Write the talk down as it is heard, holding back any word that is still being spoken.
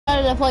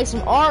wanted to play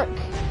some Ark.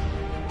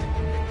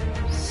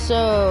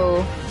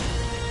 So,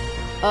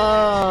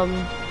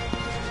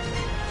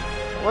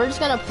 we're just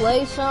gonna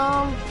play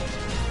some.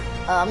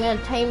 I'm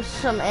gonna tame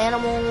some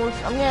animals.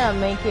 I'm gonna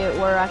make it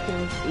where I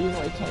can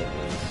easily tame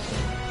these.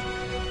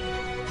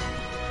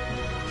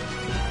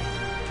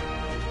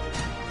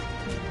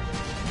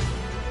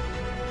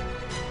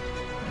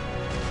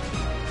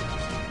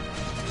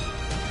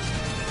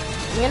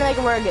 I'm gonna make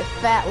it where I get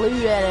fat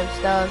loot out of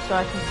stuff so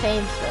I can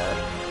tame stuff.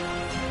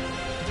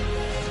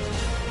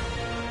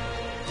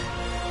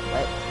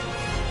 Wait.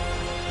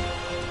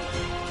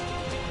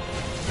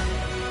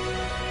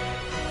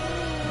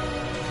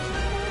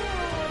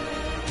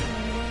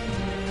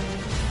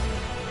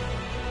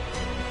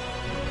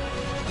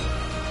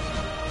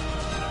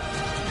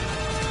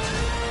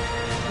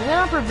 I'm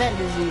gonna prevent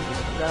diseases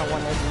because I don't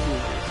want no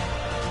diseases.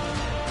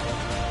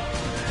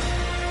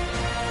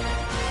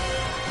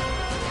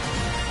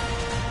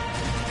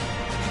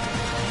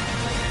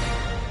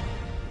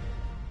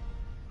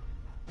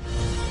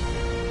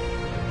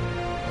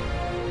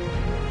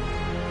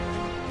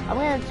 I'm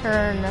gonna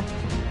turn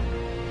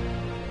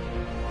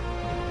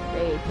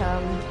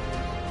daytime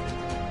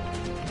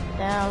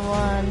down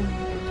one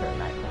and turn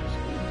nighttime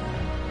speed.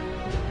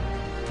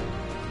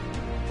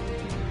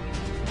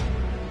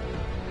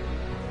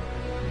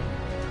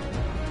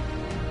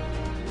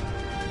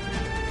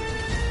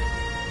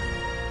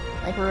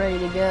 Like we're ready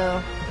to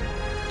go.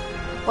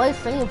 Play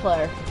single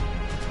player.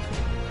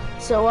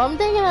 So I'm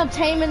thinking of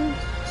taming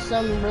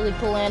some really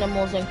cool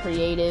animals in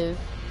creative.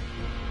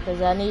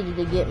 Because I needed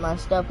to get my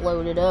stuff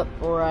loaded up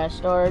before I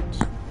start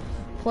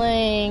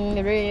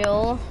playing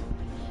real.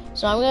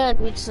 So I'm gonna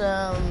get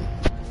some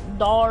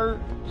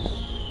darts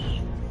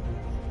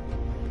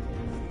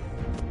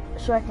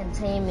so I can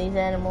tame these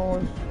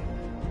animals.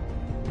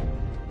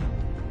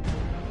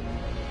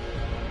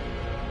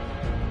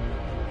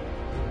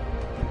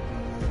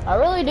 I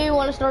really do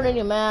want to start a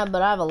new map,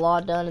 but I have a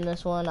lot done in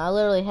this one. I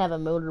literally have a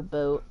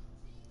motorboat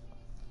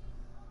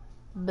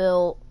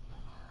built.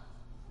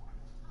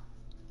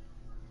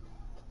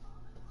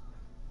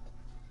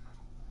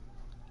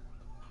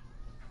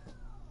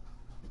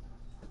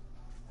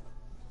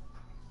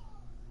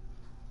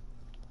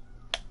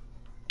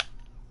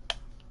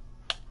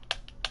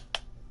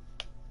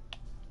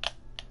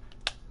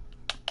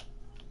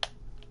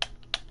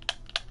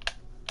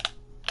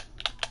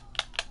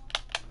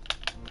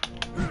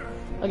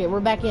 Okay,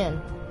 we're back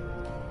in.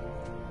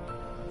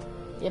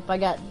 Yep, I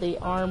got the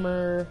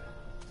armor.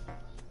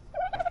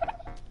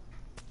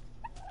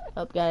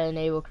 Oh, gotta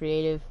enable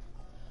creative.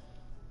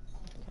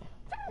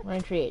 Okay, we're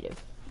in creative.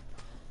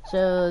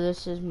 So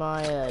this is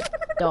my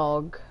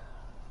dog.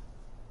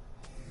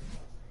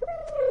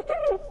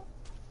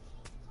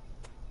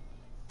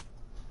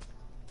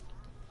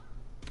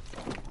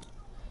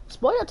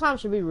 Spoil time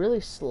should be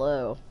really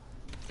slow.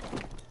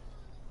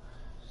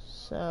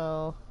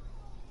 So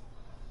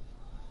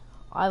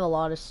I have a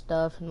lot of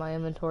stuff in my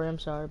inventory. I'm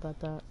sorry about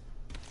that.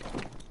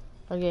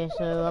 Okay,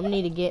 so I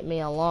need to get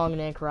me a long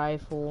neck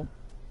rifle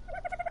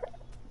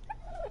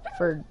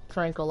for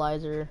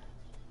tranquilizer.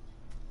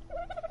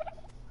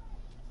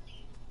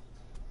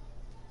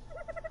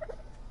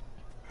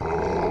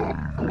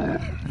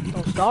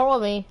 Don't start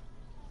with me.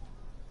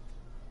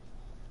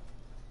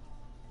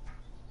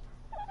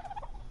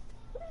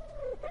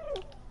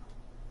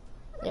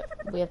 Yep,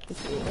 we have to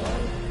do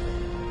that.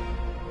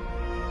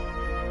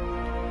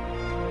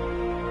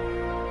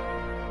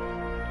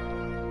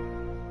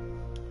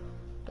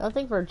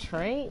 Nothing for a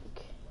trank.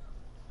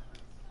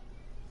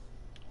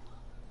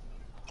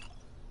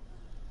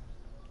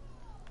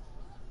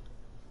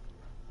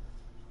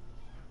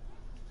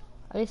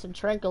 I need some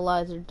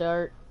tranquilizer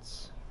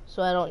darts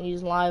so I don't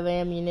use live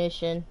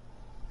ammunition.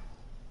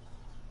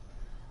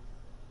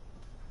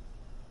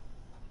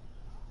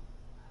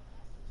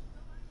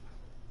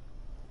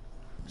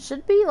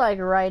 Should be like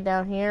right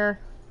down here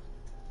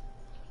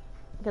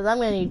because I'm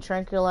gonna need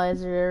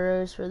tranquilizer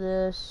arrows for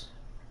this.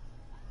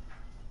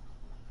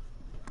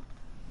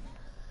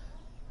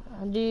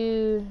 I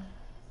do.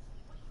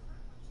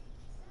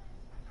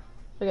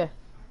 Okay.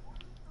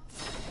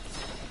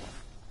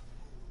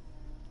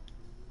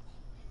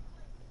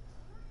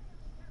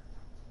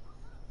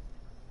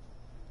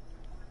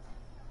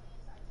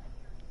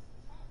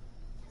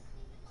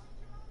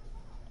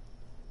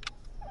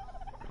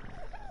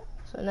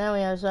 So now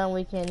we have something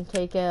we can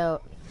take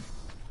out.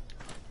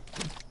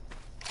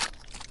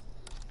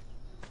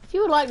 If you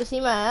would like to see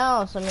my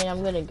house, I mean,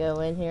 I'm gonna go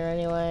in here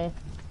anyway.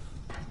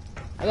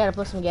 I gotta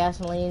put some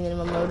gasoline in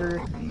my motor.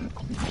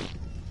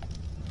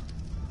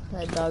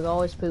 That dog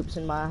always poops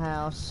in my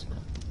house.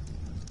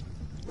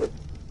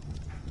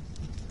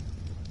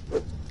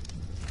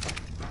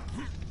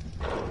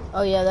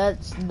 Oh yeah,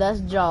 that's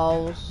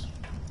Jaws.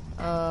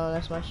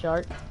 That's my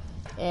shark.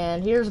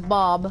 And here's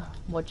Bob,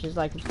 which is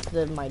like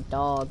my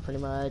dog, pretty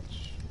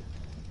much.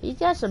 He's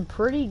got some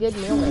pretty good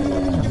meal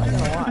management, I'm not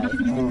gonna lie.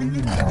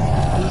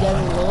 He does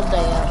a little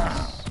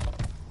dance.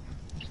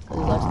 He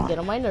likes to get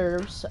on my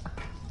nerves.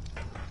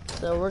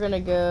 So we're gonna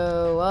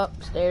go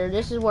upstairs.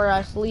 This is where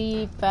I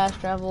sleep, fast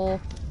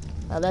travel.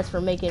 That's for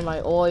making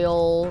my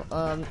oil.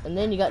 And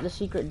then you got the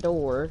secret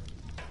door.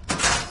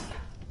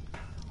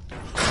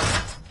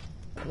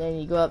 And then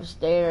you go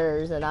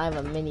upstairs, and I have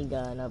a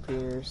minigun up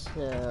here,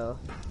 so...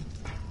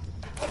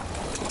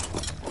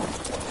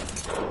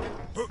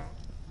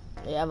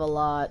 They have a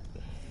lot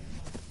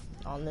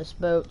on this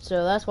boat,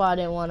 so that's why I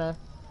didn't want to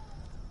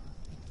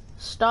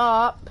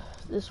stop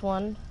this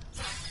one.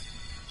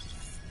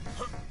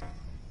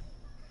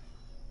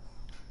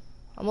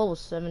 I'm level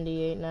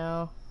 78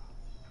 now.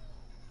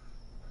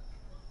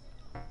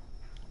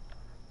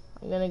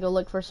 I'm gonna go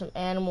look for some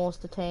animals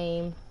to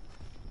tame.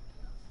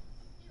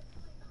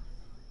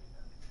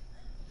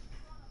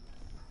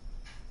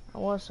 I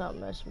want something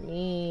that's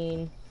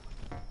mean.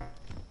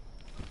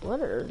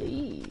 What are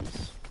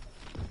these?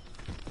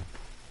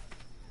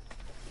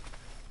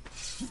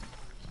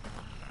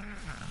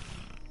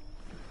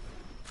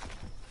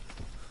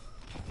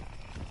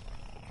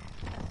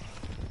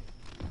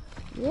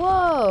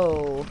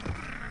 Whoa!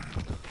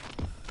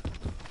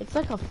 It's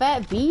like a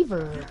fat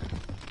beaver.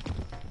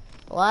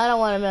 Well, I don't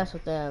want to mess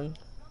with them.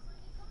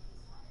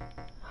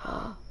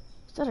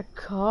 Is that a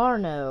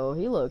Carno?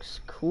 He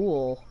looks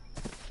cool.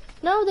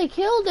 No, they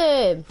killed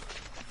him!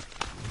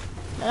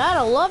 And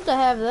I'd love to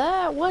have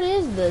that. What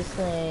is this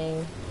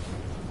thing?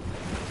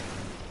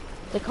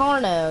 The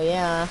Carno,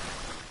 yeah.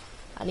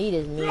 I need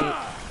his meat.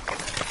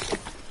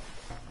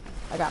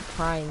 I got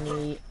prime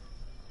meat.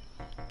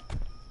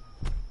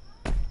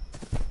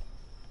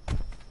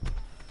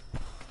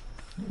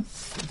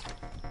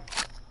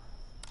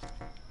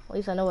 At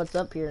least I know what's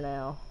up here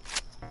now.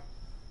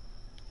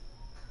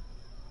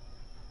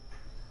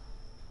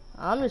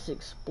 I'm just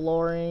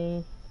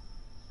exploring.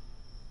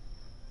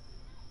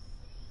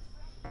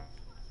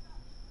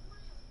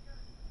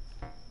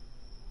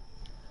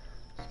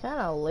 It's kind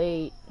of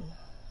late.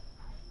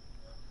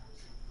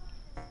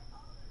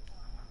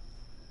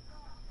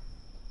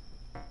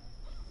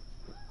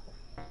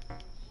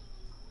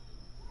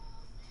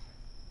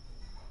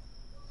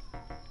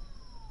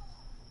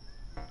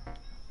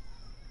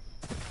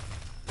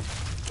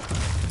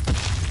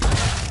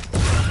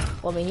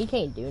 Well, I mean, he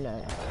can't do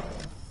nothing.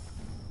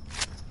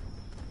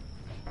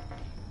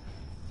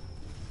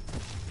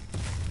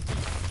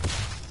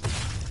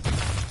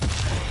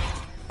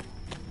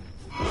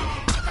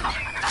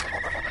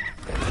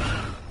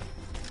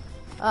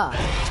 Ah,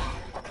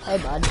 hey,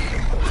 bud.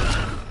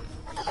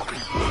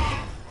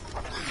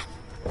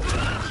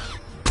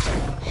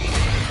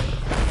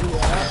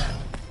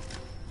 Yeah.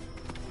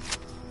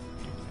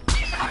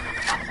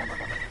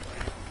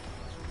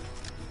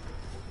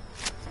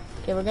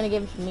 Okay, we're gonna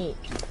give him some meat.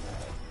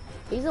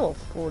 He's level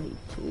 42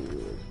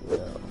 as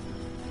well.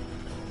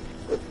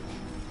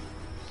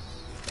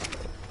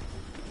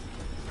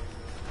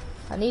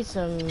 I need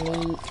some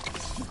meat.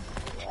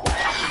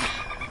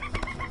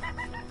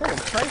 There's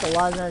a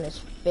tranquilizer in his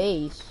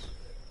face.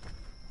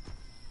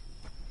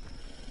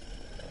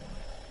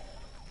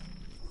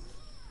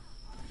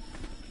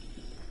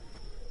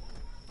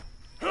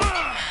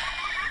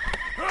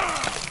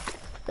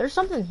 There's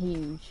something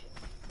huge.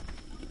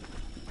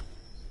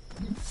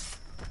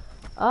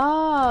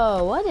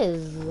 Oh, what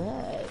is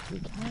that?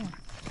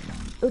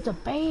 Oh, it's a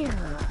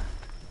bear.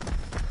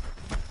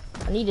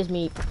 I need his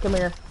meat. Come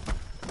here.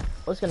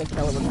 I was gonna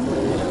kill him with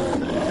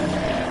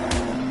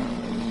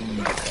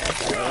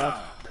the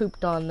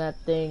pooped on that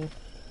thing.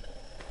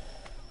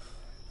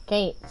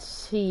 Can't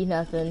see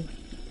nothing.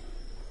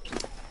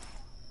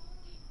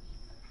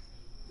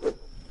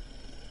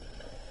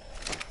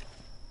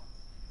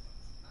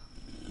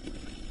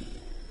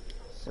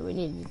 So we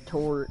need a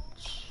torch.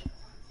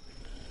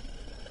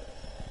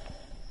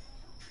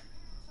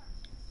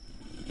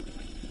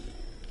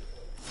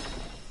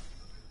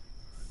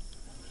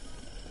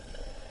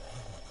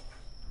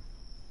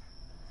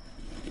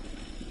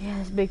 Yeah,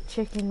 this big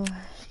chicken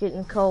is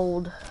getting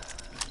cold.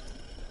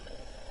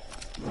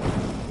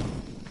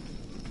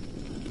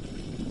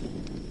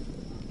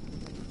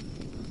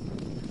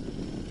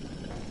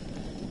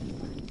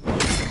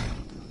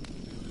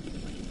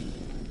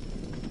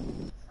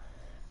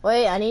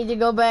 Wait, I need to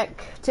go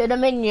back to the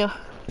menu.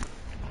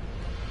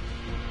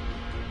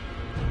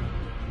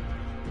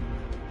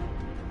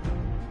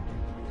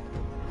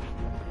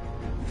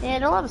 Yeah,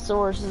 the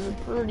Lavasaurus is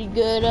pretty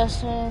good, I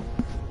say.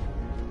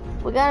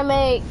 We gotta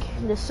make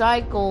the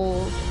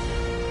cycles.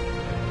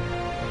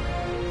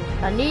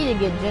 I need to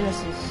get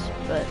Genesis,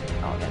 but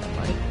I don't got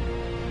money.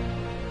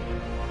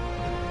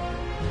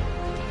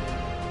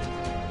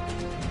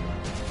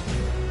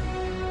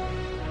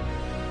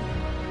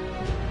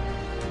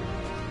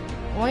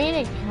 We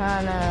need to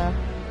kind of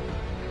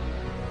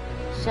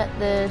set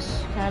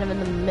this kind of in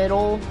the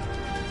middle.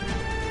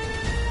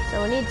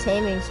 So we need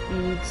taming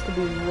speeds to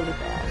be really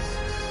fast.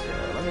 So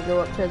let me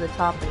go up to the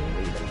top and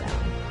read them down.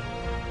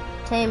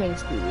 Taming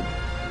speed.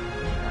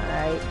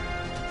 Alright.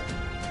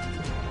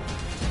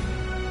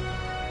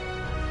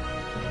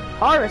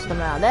 Harvest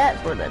amount,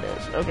 that's what that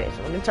is. Okay,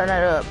 so let me turn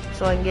that up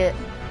so I can get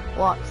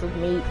lots of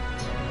meat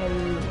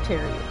and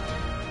materials.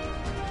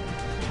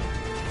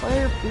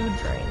 Player food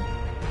drain.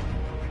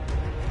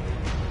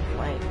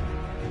 Wait.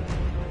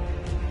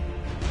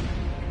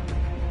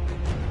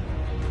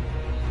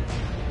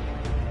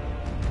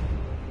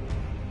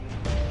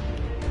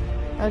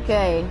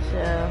 Okay,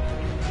 so...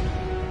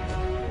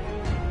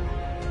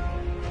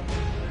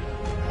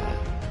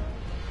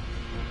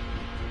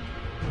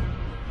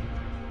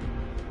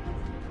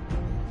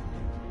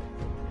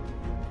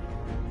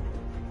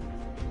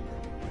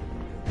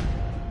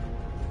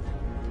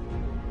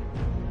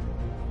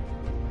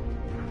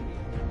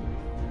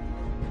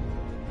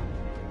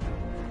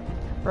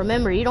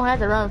 Remember, you don't have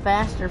to run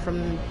faster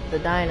from the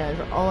dinos,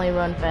 only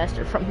run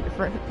faster from your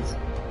friends.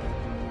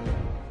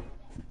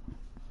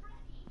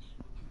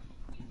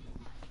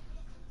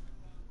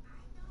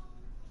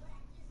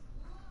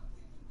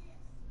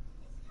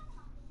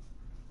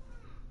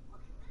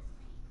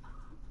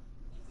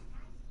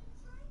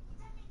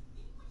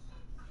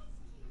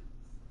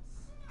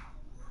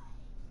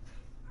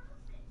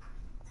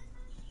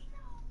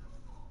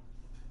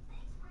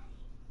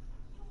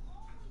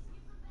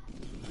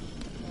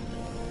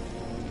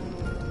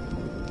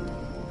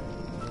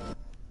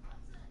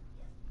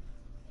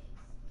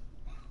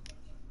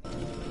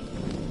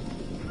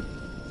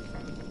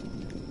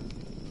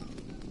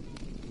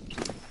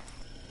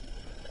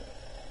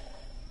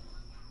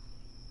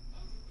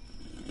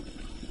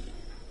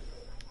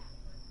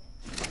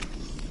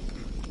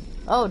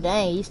 Oh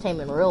dang, he's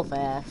taming real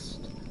fast.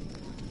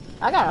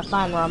 I gotta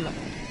find where I'm at.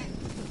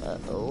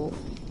 Uh-oh.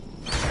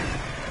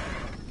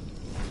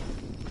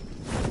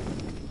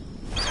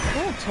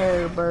 What a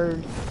terror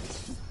bird.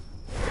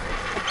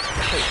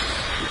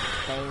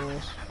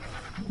 Things.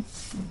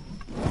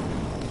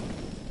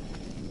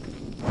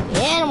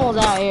 The animals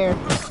out here.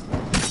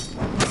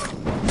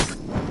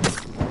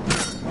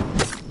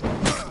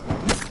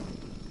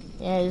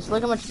 Yeah, just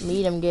look how much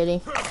meat I'm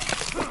getting.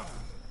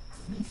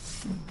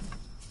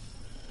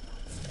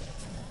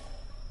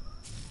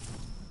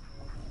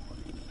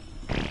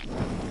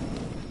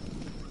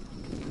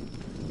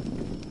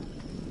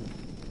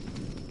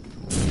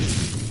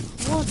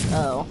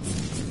 Oh.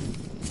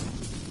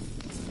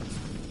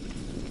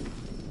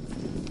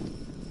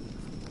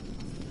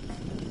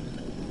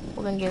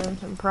 We're gonna give him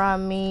some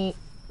prime meat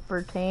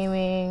for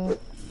taming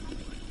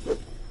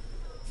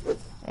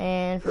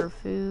and for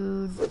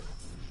food.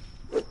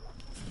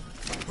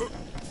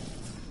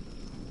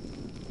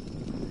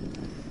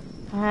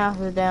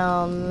 Half is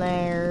down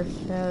there,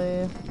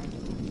 so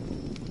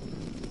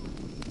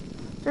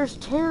there's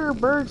terror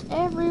birds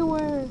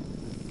everywhere.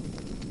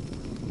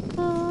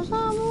 Cause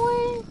I'm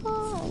waiting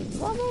for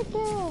another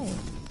day.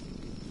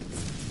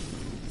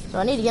 So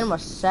I need to get him a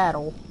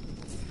saddle.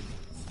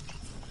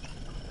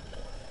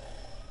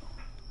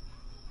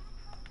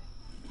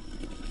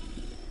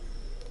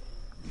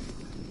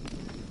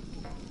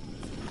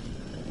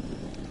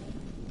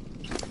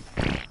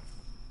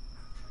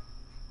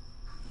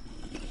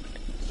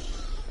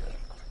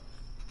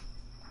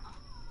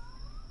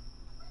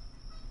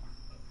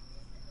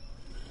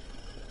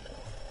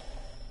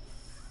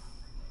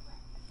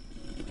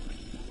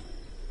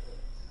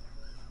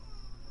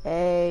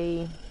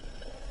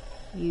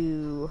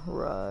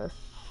 Rush.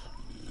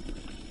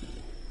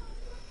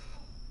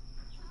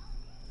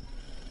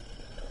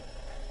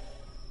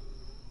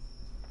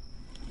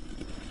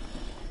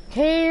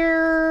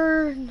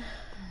 Cairn.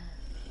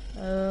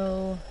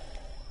 O-T-A-U-R-U-S.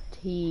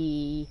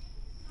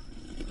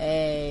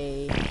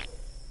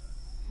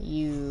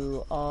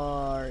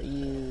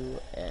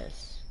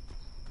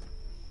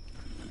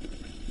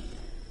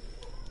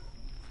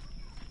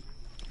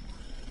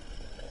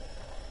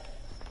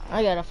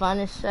 I gotta find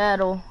this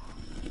saddle.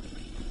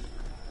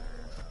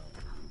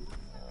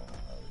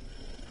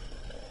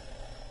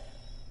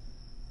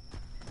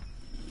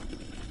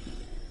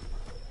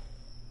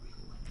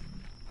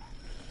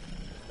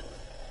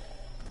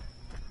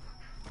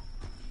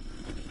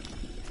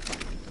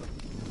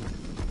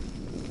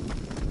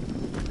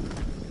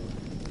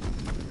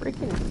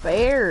 Freaking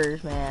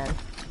bears, man.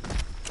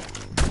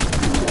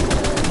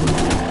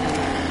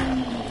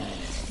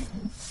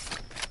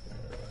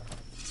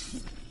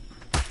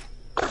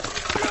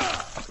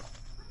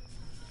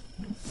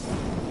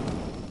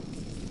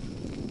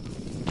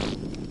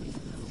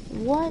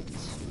 What?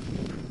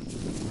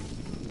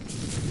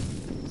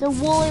 It's a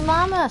woolly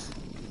mammoth.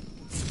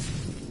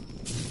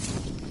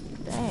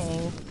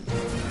 Dang.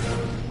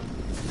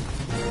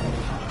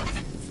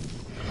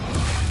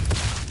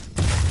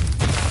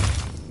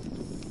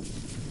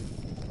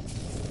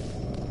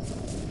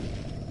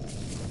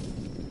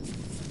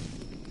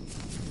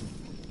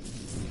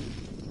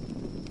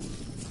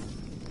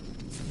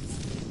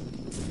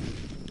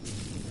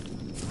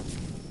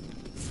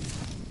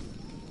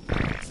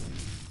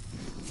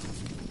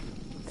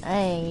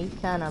 Dang, he's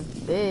kind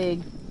of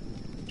big.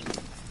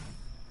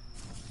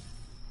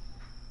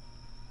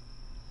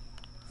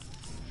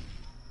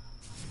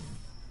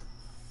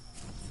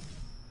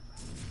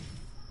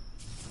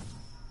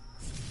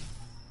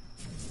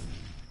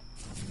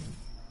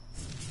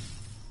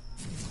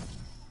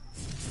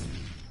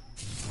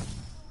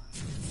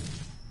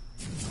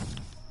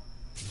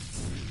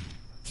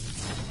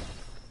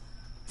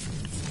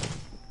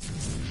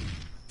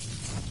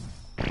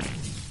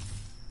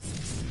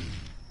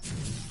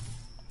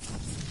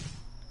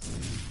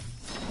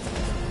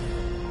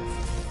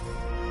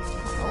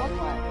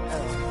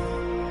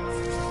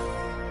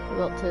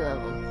 built 2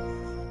 of them.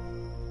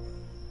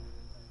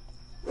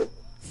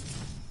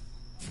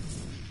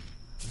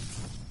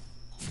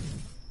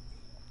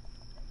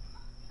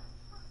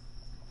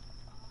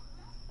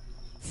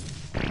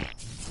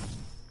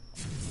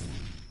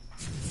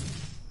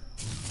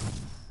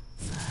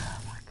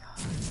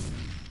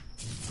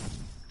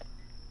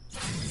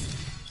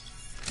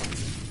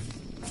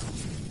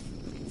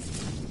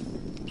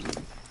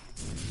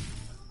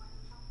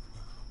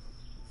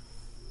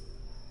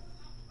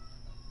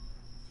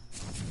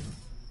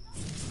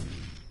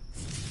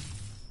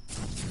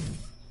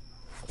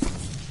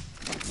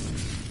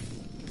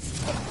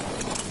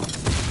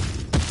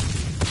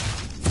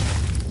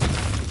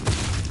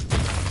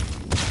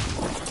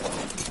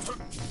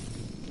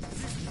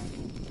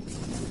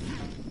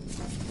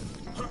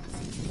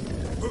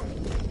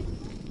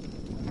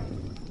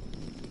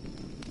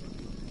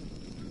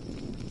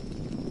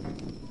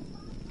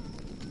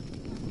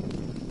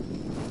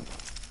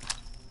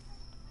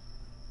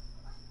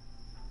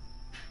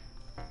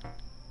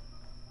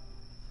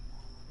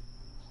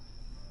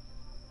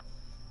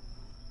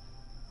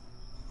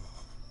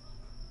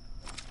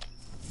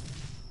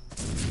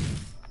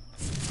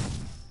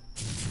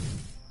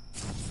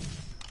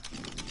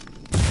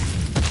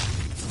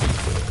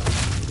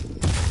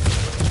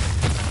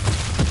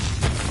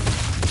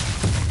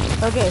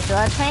 Okay, so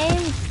I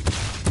tamed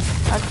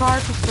a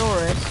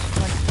Carnosaurus,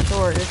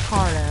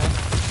 Carno.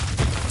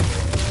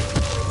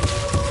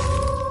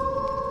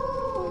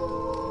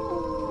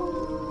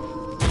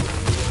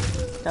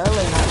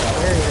 Totally not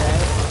scary,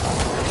 right?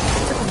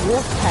 It's a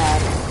wolf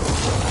pack.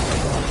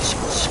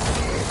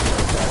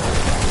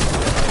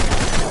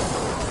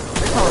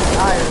 They're called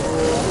dire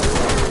wolves.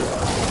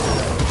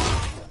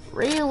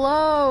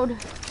 Reload!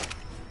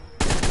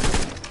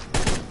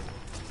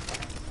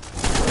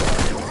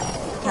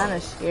 Kind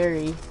of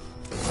scary.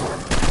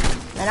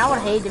 Man, I would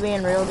hate to be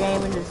in real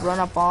game and just run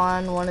up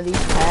on one of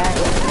these packs.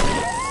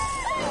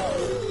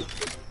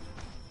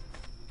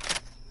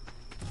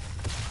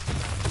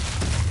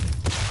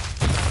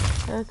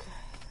 Okay.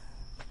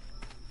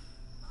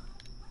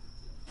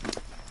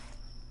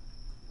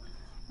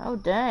 Oh,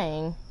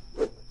 dang.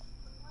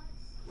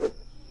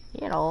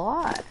 He had a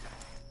lot.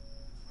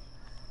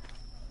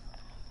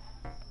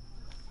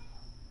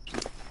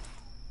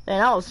 Dang,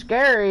 that was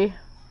scary.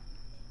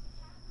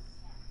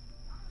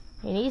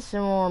 He needs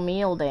some more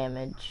meal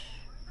damage,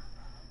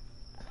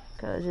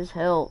 because his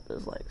health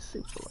is like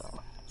super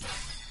low.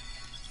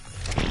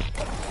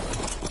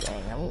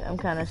 Dang, I'm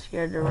kind of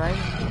scared to ride.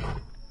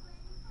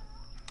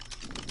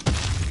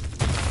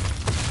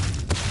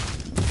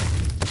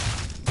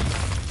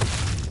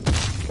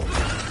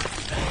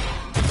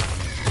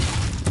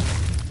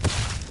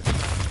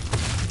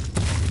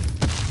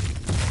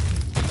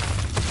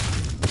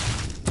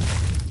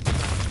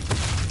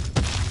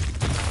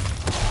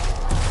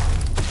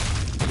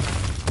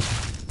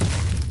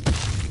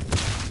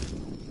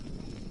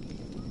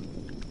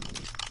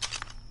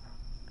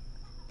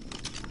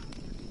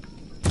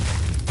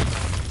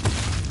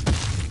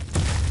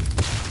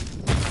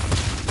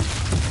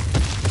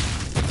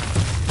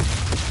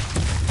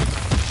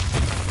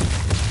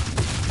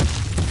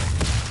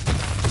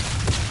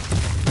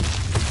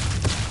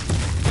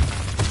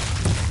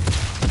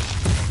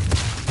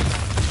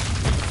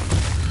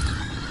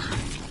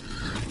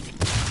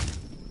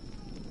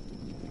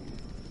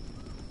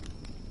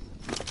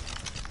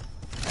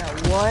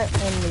 What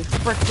in the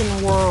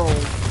frickin'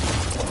 world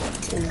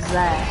is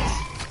that?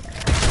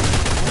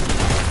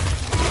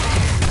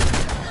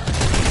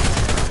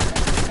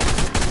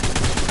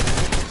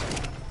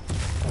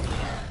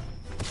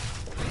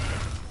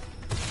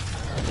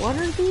 What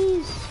are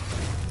these?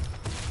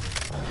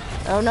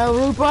 Oh no,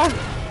 Roopa!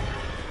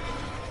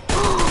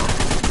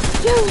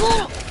 You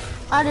little!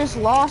 I just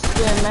lost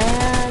him,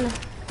 man.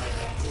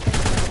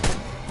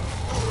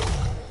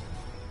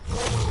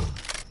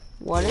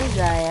 What is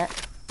that?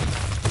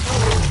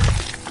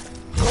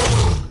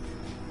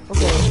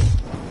 Okay.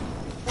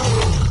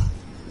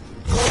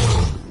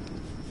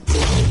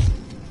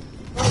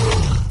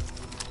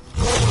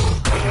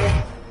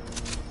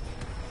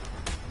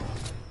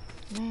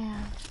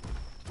 Man.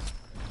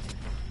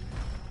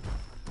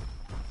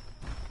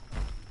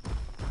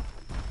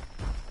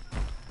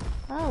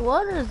 Oh,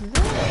 what is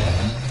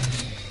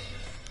this?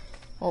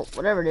 Oh,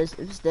 whatever it is,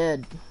 it's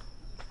dead.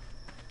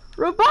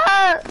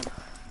 Rupert!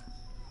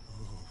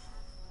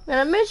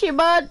 Gonna miss you,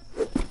 bud.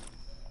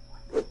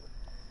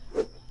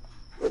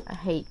 I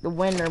hate the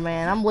winter,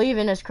 man. I'm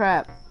leaving this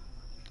crap.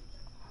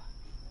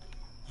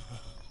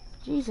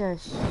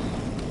 Jesus.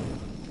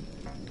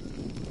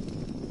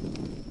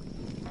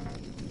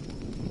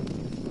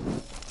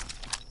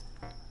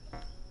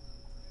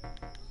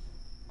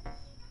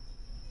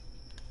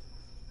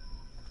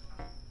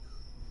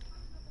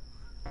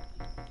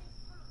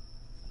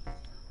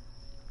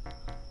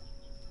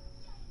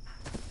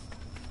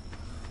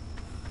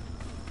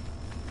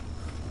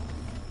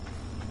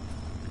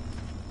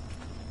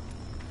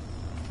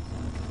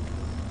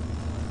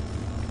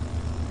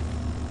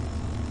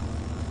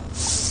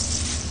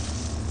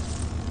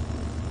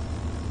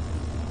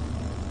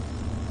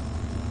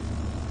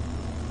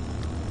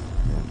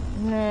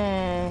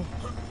 Nah.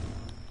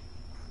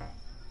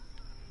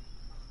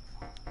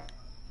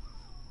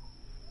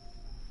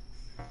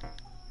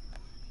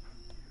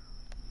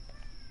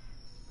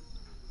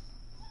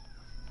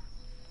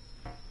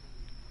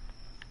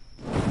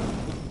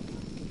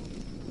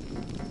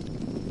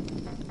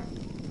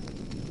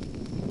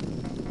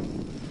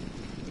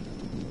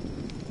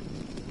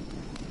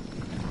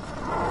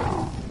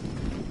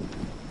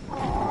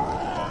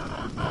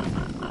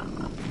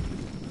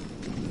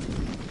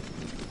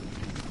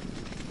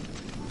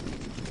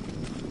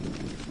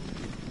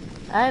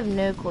 I have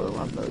no clue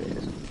what boat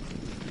is.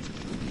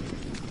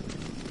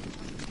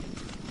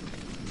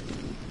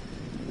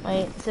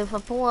 Wait, so if I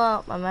pull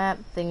out my map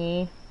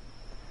thingy,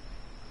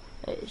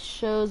 it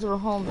shows where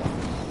home is.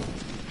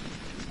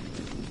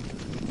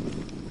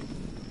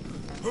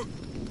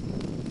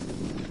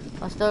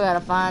 I still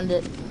gotta find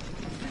it.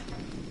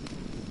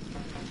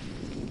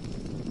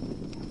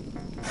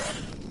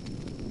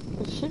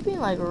 It should be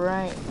like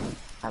right.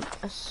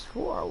 I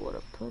swore I would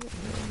have put it in.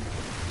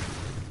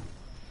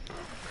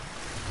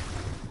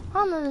 I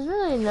don't know, there's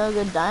really no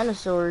good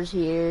dinosaurs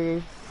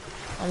here.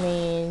 I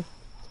mean,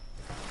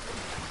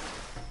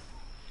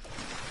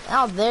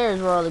 out there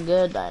is where all the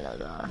good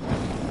dinos are.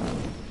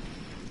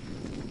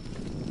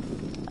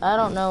 I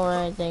don't know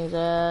where anything's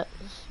at,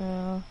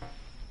 so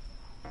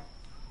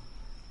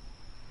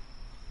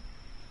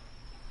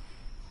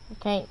I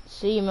can't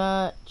see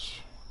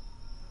much.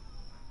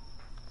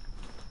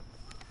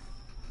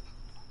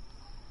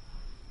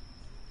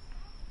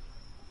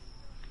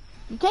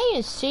 You can't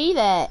even see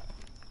that.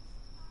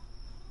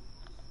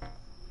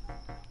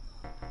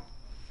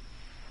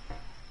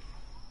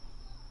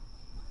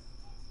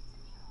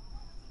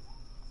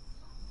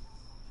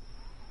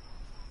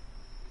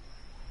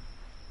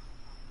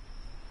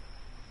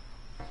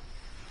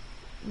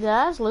 Did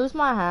I just lose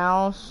my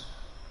house?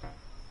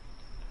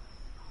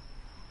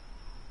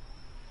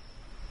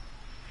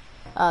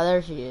 Oh,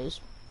 there she is.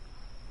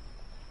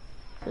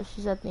 So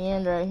she's at the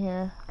end right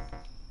here.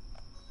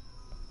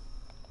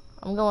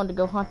 I'm going to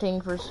go hunting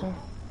for some.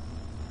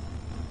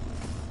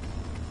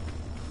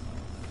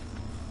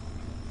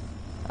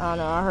 I don't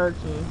know, I heard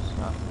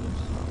something.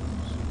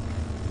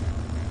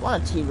 I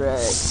want a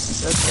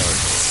T-Rex.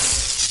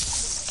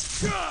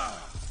 Let's go.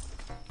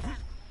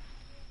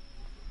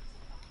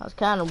 I was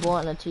kind of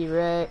wanting a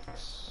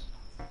T-Rex.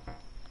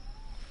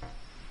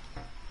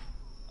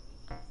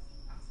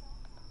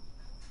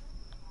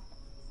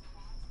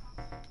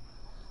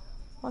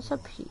 What's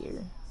up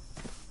here?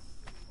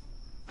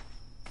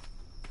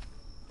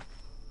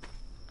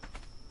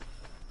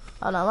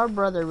 Oh no, my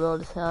brother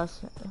built his house.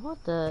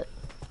 What the?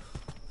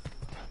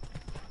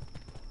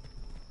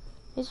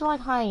 These are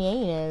like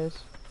hyenas.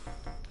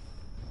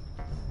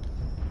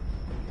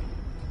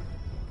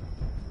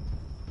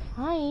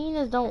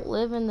 Hyenas don't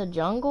live in the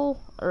jungle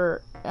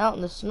or out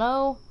in the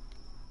snow.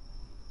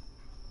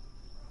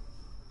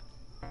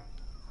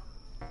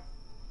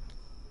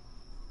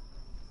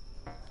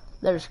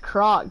 There's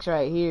crocs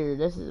right here.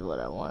 This is what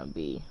I want to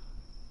be.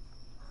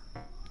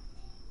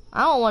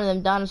 I don't want one of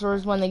them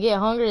dinosaurs. When they get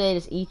hungry, they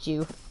just eat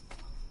you.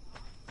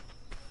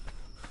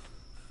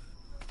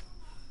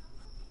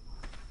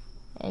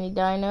 Any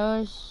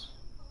dinos?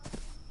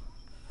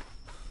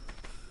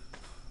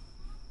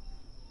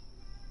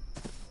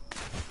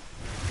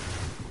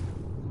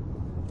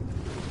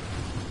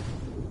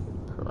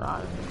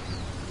 Piranhas.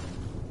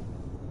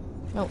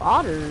 No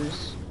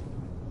otters.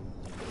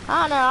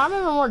 I don't know. I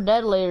remember more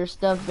deadlier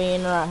stuff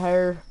being right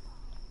here.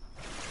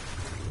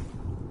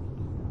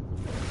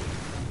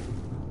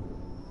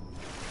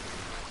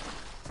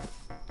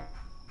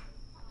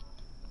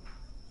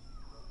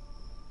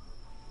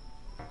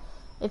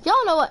 If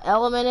y'all know what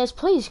element is,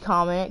 please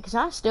comment, because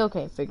I still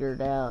can't figure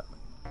it out.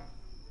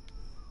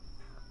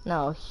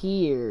 No,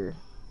 here.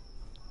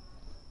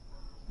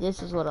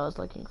 This is what I was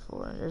looking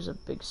for. There's a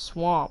big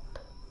swamp.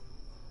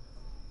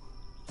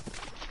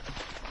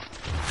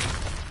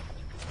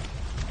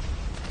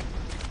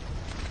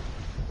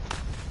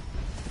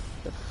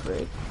 The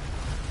frick.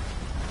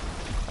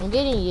 I'm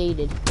getting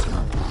yeeted.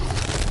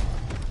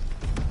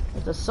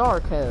 It's a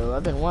Sarco.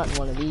 I've been wanting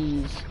one of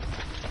these.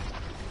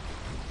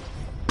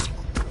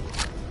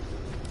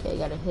 Okay,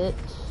 got a hit.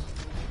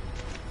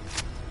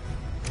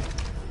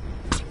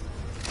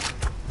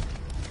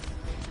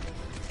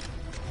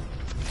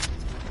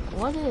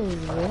 What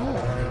is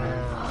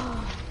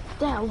that?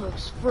 That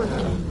looks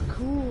freaking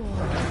cool.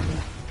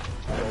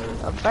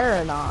 A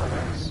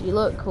Baronox. You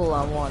look cool,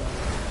 I want it.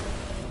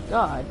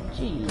 God,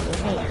 jeez, I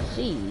can't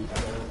see.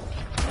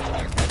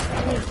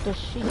 Take the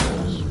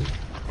sheets.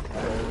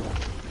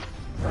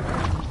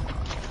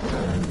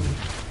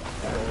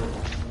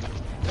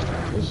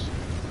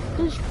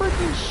 This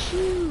freaking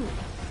shoe.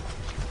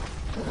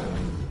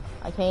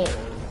 I can't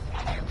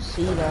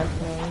see that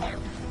thing.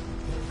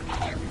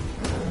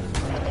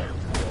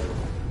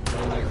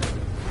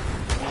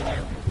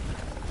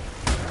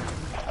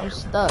 I'm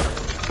stuck.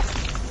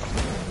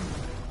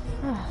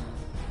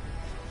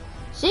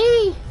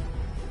 See?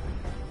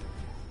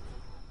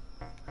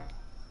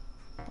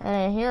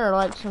 And in here are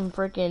like some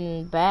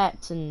freaking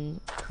bats and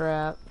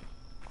crap.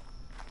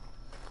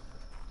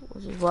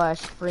 Which is why I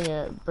should bring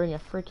a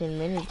freaking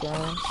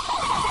minigun.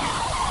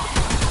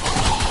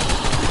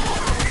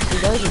 See,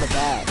 those are the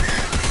bats.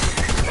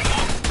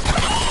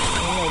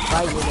 When they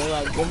bite you, they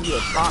like give you a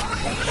box.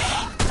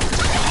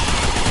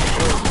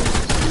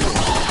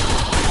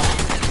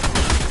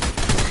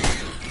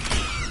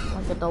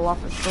 Like a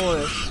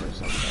Dilophosaurus or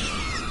something.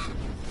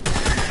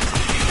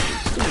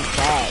 Stupid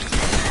bats.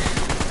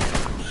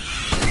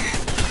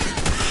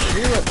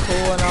 They look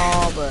cool and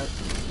all, but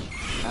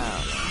I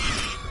don't know.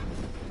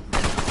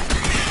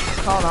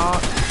 Hold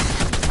on.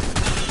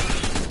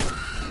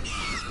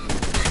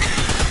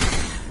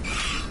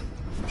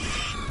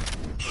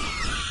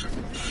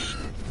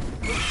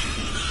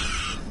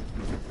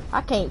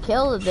 I can't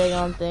kill the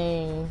daggone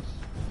things.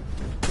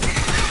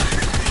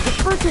 They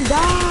freaking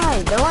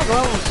died! They're like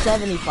level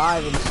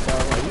 75 and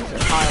stuff. Like, these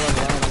are high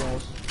level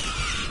animals.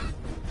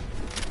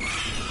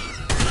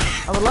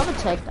 I would love a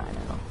tech dino.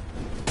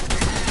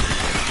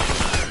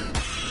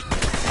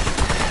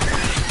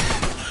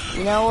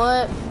 You know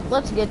what?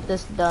 Let's get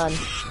this done.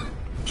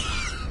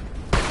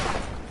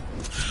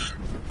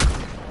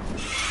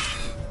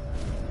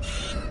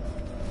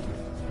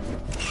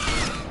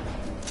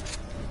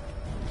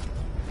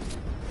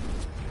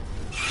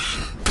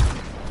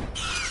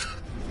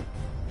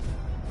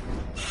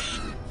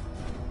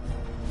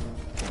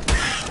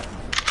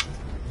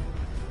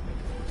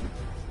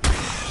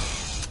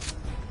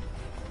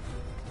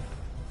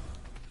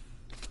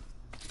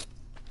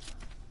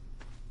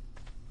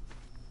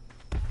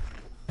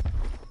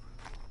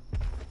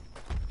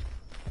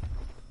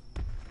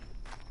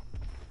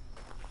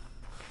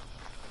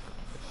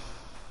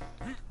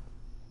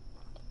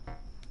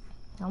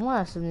 I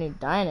want some new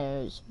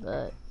dinos,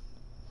 but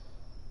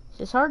it's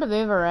just hard to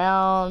move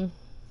around.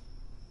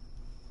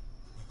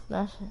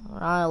 That's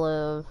where I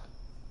live.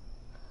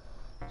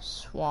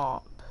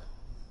 Swamp.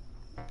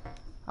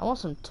 I want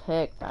some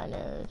tech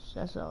dinos.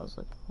 That's what I was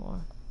looking for.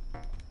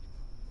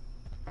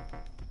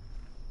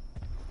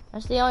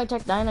 That's the only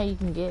tech dino you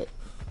can get.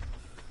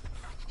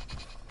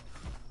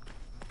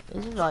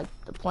 These are like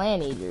the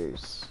plant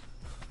eaters.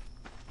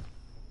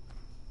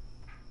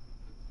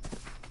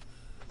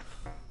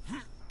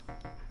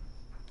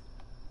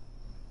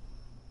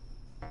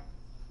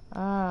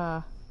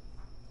 Ah,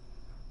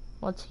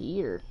 what's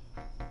here?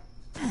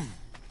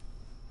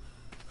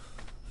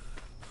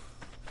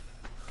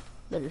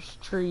 There's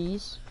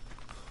trees.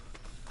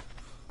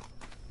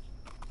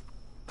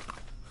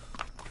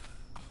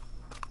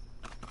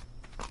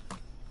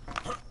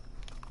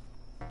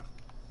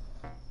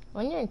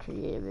 When you're in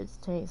creative, it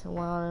takes a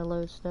while to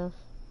load stuff.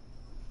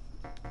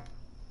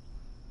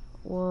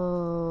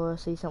 Whoa, I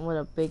see something with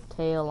a big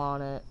tail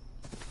on it.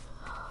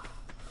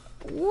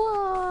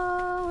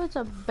 Whoa, it's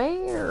a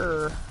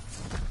bear.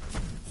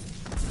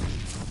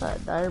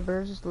 That dire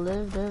bear just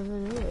lived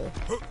over there.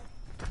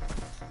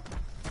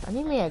 I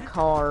need me a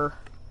car.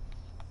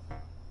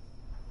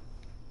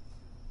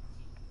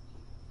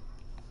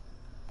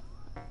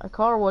 A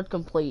car would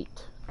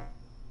complete.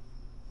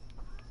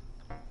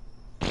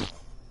 I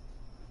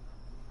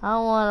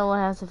don't wonder what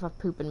happens if I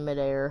poop in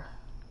midair.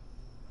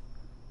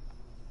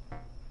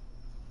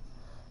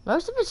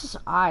 Most of it's just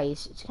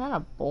ice. It's kind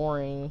of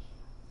boring.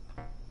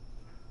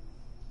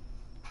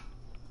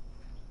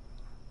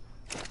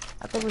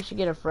 I think we should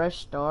get a fresh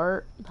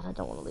start, but I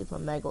don't want to leave my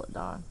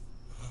Megalodon.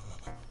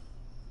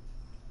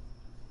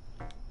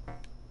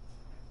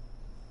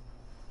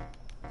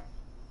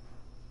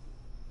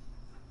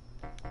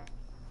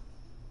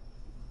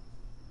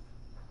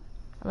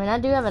 I mean, I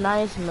do have a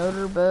nice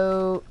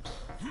motorboat.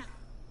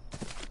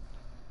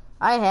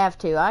 I have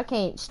to. I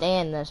can't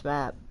stand this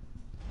map.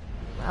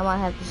 I might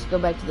have to just go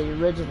back to the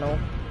original.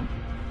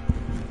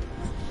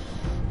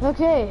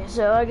 Okay,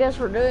 so I guess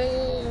we're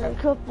doing a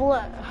couple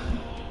of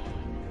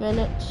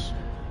minutes.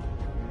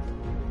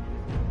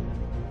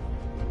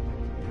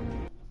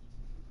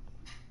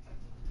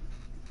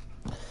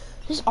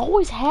 This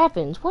always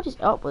happens. What is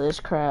up with this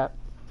crap?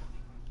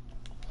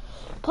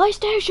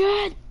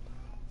 PlayStation!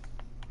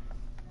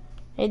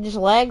 It just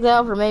lags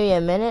out for maybe a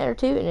minute or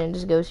two and then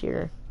just goes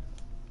here.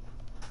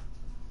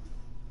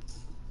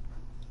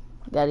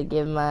 Gotta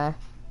give my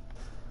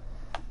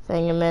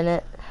thing a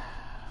minute.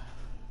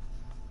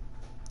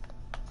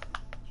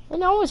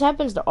 It always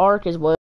happens to Ark as well.